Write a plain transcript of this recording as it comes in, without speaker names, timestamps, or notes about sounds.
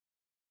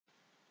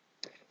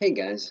Hey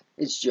guys,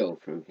 it's Joe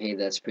from Hey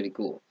That's Pretty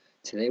Cool.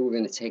 Today we're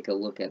going to take a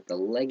look at the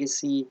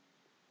Legacy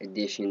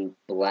Edition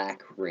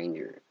Black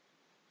Ranger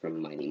from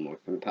Mighty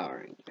Morphin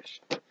Power Rangers.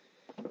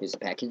 Here's the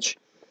package.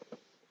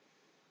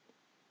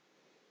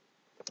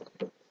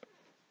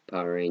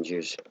 Power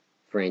Rangers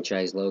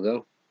franchise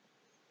logo.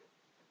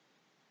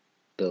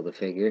 Build a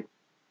figure.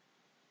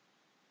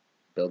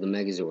 Build a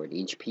Megazord.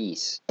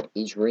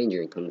 Each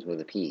Ranger comes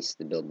with a piece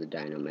to build the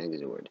Dino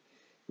Megazord.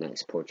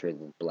 Nice portrait of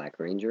the Black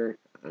Ranger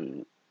on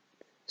the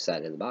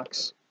side of the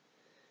box.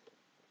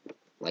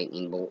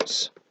 Lightning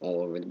bolts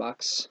all over the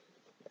box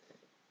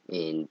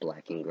in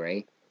black and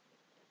gray.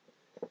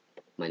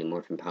 Mighty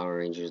Morphin Power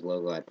Rangers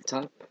logo at the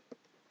top,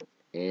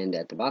 and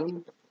at the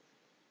bottom,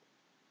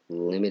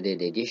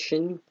 limited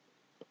edition.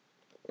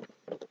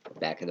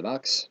 Back of the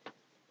box,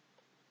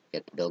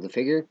 get the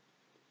Build-A-Figure.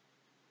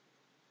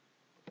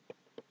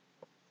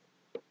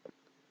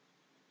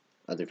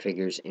 Other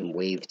figures in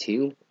Wave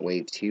 2.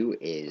 Wave 2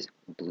 is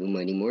blue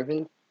Mighty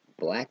Morphin,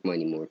 black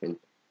Mighty Morphin,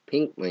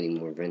 pink Mighty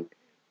Morphin,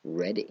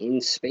 red in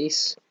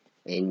space,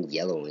 and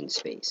yellow in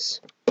space.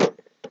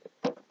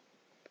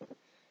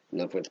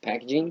 Enough with the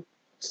packaging.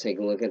 Let's take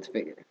a look at the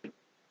figure.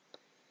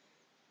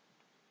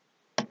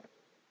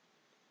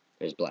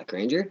 There's Black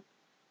Ranger.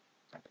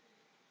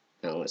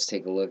 Now let's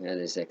take a look at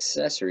his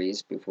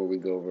accessories before we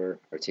go over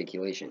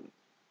articulation.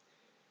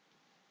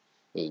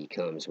 He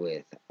comes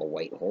with a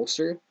white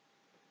holster,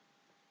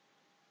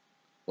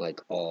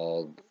 like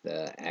all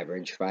the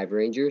average 5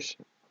 Rangers,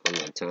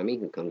 unlike Tommy,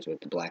 who comes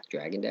with the black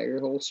Dragon Dagger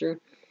holster.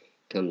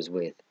 Comes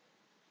with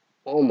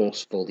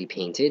almost fully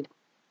painted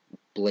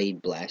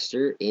Blade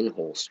Blaster in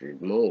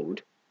holstered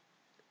mode,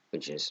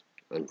 which is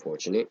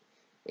unfortunate.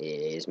 It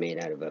is made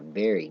out of a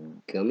very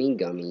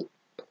gummy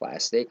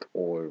plastic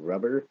or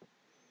rubber.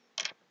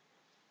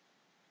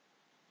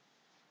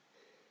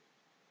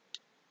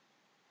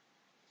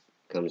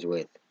 Comes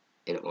with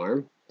an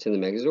arm to the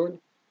Megazord,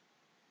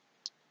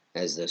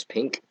 as does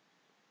pink.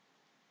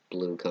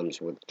 Blue comes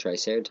with the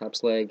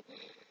Triceratops leg.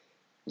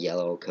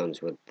 Yellow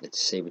comes with the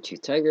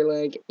Saber-Tooth Tiger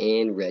leg.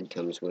 And red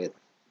comes with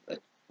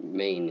the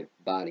main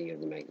body of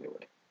the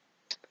Megazord.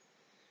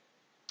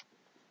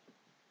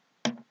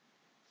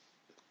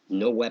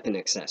 No weapon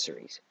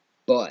accessories.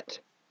 But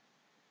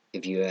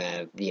if you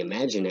have the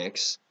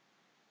Imaginext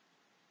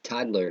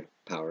toddler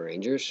Power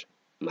Rangers,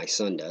 my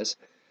son does,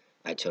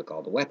 I took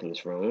all the weapons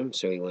from him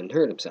so he wouldn't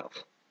hurt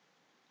himself.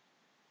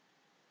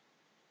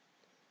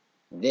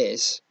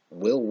 This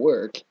will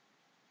work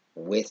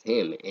with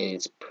him in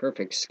its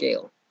perfect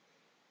scale.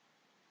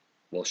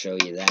 We'll show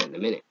you that in a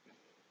minute.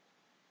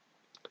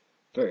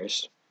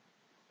 First,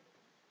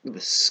 look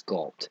at the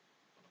sculpt.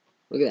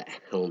 Look at that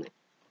helmet.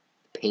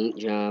 Paint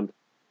job.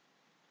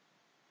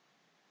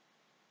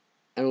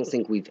 I don't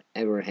think we've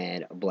ever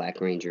had a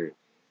Black Ranger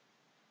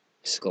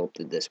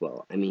sculpted this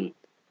well. I mean,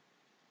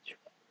 it's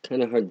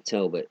kind of hard to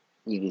tell, but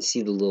you can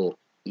see the little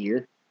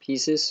ear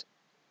pieces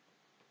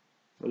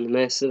on the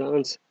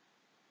Mastodons.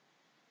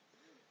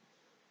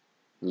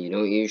 You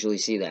don't usually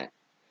see that.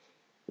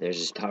 There's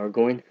his power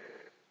coin.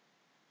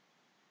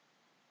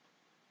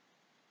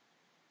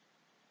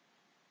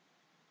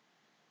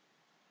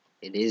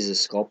 It is a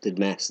sculpted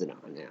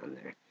Mastodon down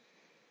there.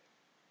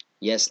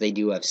 Yes, they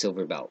do have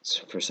silver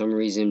belts. For some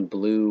reason,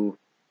 blue,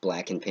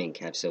 black, and pink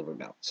have silver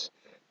belts.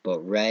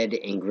 But red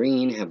and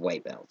green have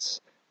white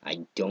belts. I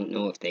don't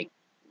know if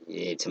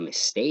it's a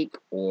mistake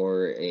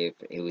or if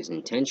it was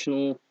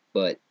intentional,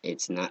 but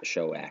it's not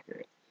show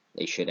accurate.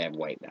 They should have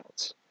white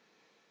belts.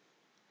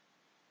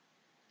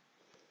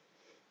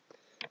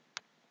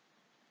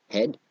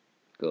 Head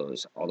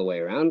goes all the way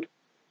around.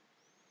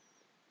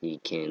 He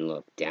can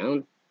look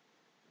down.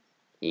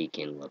 He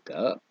can look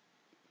up.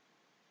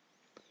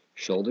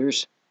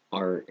 Shoulders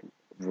are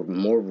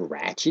more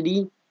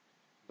ratchety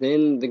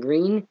than the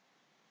green.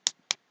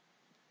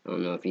 I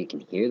don't know if you can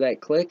hear that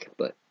click,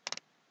 but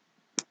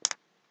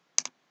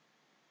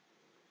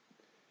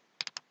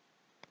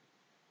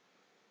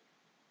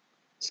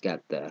it's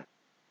got the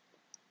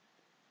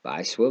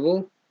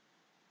bi-swivel,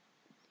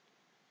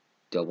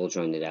 double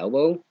jointed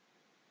elbow,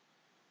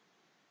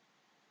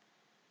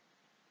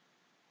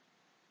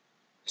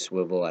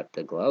 swivel at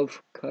the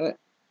glove cut,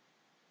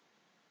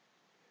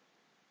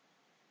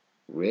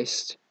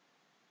 wrist,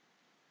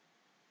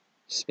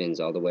 spins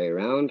all the way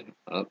around,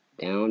 up,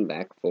 down,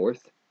 back,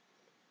 forth.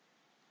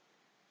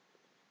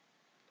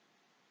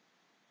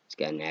 It's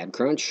got an ab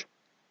crunch.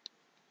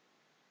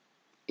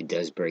 It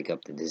does break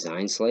up the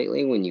design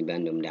slightly when you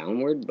bend them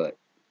downward, but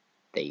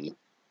they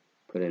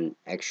put an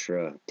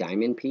extra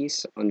diamond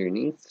piece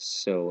underneath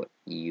so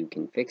you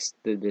can fix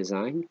the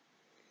design.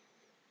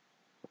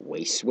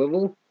 Waist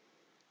swivel.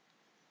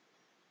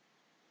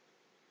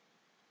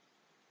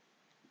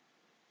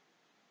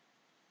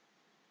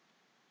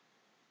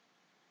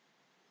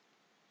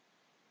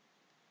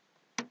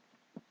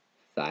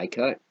 Thigh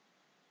cut.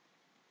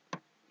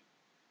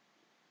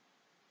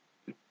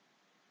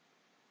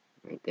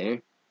 Right there.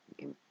 You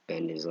can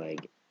bend his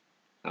leg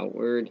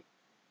outward,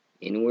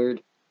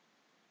 inward.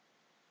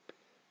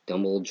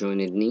 Double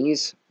jointed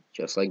knees,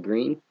 just like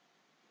green.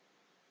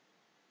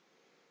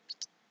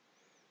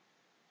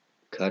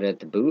 cut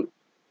at the boot,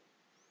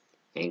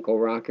 ankle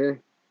rocker,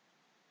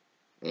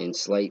 and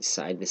slight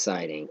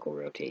side-to-side ankle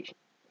rotation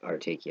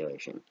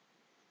articulation.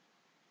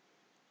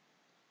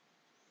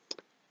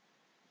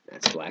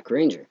 That's Black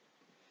Ranger.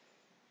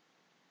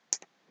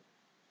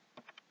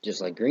 Just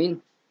like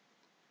green,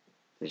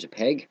 there's a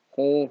peg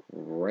hole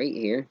right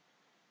here.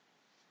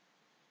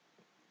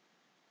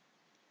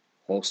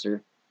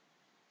 Holster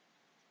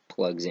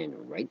plugs in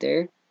right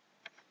there.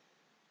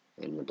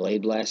 And the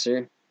blade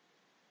blaster,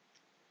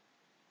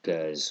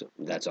 because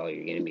that's all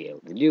you're going to be able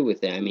to do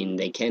with it. I mean,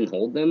 they can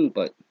hold them,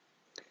 but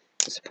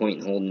what's the point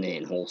in holding it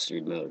in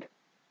holstered mode?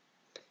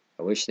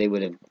 I wish they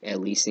would have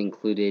at least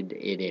included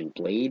it in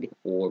blade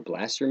or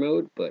blaster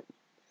mode, but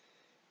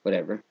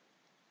whatever.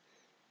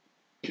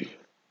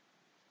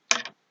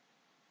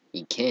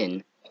 You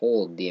can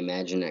hold the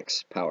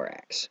Imaginext Power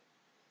Axe.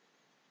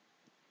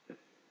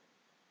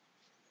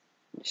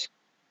 Just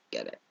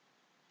gotta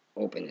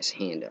open his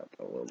hand up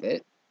a little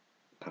bit.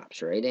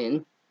 Pops right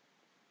in.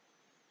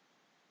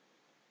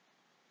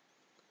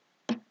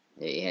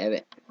 There you have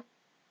it.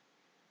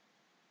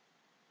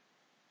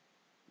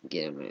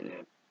 Get him in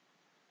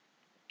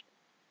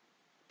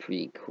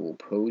pretty cool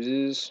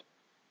poses.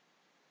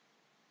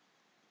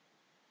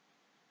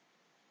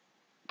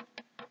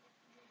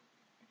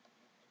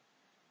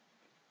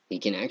 He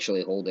can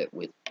actually hold it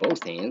with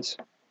both hands.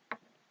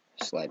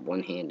 Slide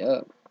one hand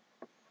up.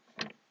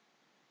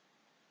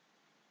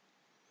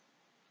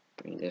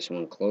 Bring this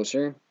one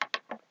closer.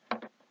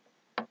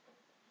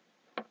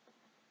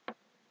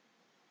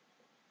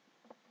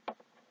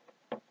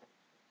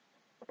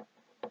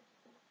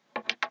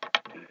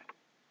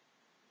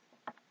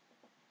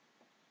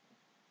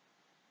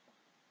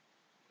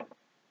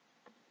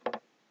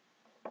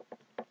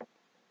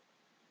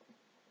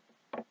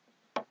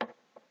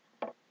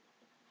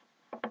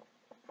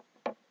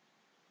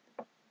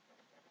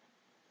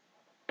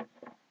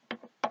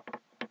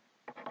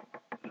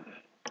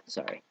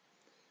 Sorry.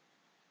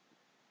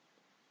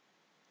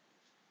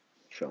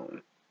 Show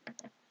him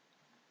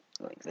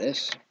like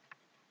this.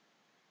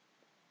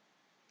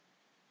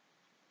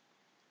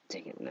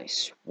 Take a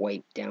nice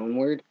swipe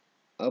downward,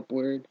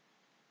 upward,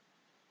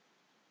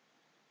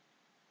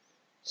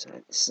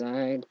 side to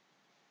side.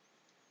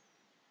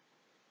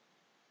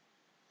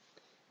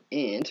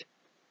 And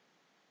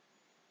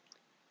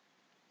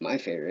my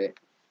favorite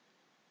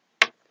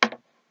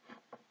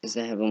is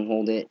to have him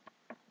hold it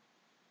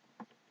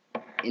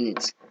in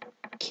its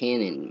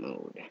cannon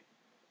mode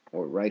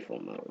or rifle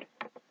mode,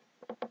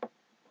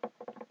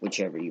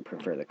 whichever you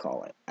prefer to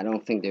call it. I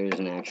don't think there's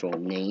an actual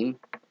name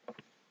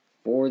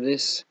for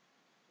this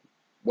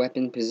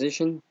weapon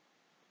position,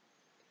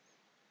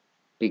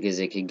 because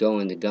it could go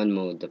into gun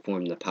mode to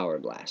form the power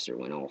blaster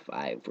when all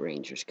 5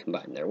 Rangers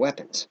combine their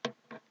weapons.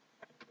 But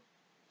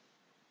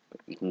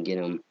you can get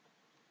them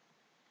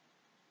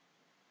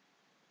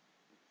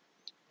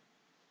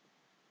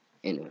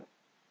in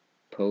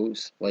a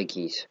pose like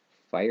he's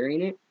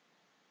firing it,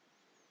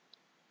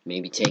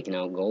 maybe taking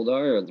out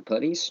Goldar or the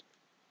putties.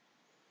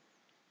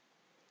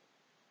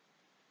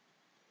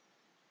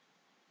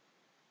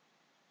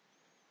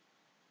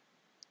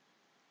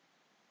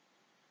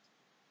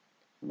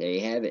 There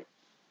you have it,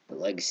 the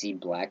Legacy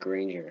Black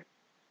Ranger.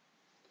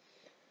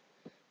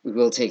 We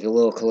will take a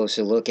little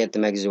closer look at the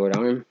Megazord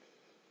arm.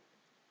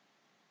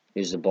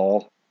 Here's the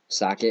ball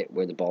socket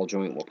where the ball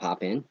joint will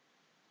pop in.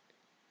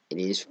 It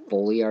is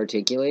fully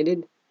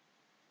articulated.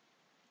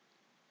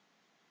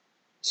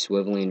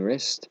 Swiveling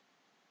wrist.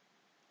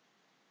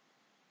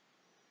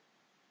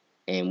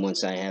 And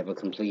once I have a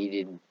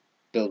completed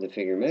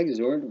Build-A-Figure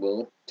Megazord,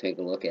 we'll take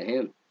a look at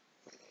him.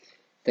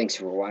 Thanks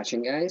for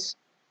watching, guys.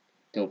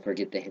 Don't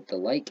forget to hit the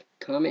like,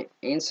 comment,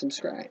 and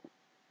subscribe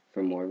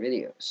for more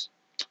videos.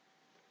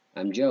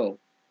 I'm Joe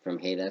from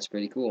Hey That's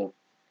Pretty Cool.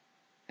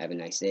 Have a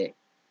nice day.